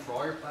LLVM for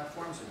all your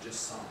platforms or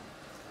just some?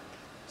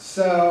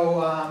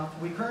 So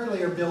we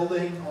currently are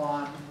building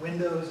on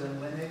Windows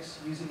and Linux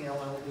using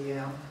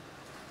LLVM.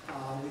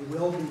 We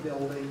will be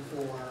building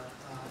for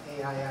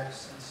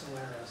AIX and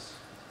Solaris.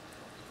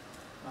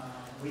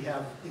 We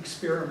have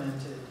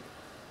experimented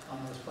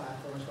on those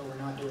platforms, but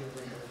we're not doing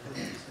Windows and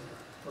Linux there.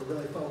 We're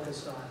really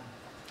focused on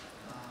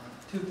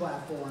two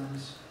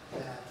platforms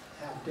that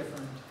have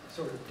different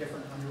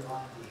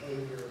underlying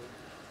behavior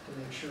to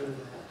make sure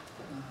that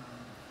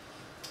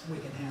we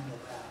can handle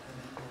that and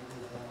then we'll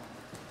move along.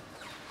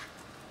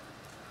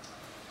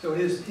 So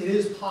it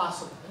is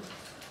possible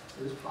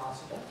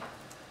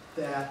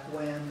that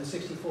when the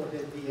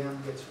 64-bit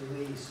VM gets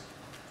released,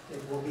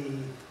 it will be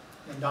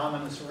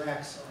Indominus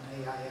Rex on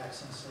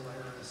AIX and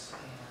Solaris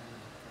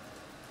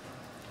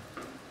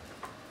and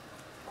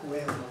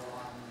Coelho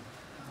on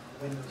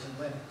Windows and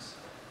Linux.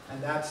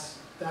 And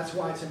that's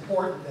why it's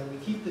important that we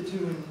keep the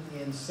two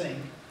in sync.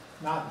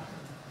 Not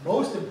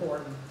most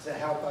important to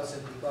help us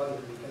in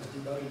debugging, because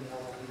debugging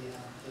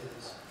LLVM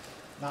is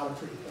not a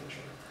pretty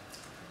picture.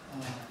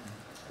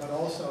 But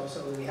also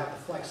so that we have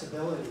the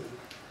flexibility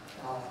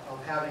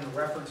of having a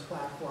reference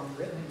platform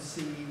written in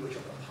C, which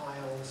will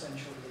compile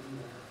essentially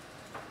anywhere.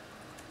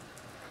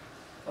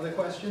 Other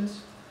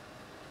questions?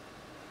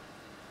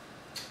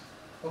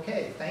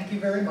 Okay, thank you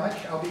very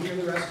much. I'll be here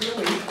the rest of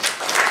the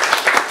week.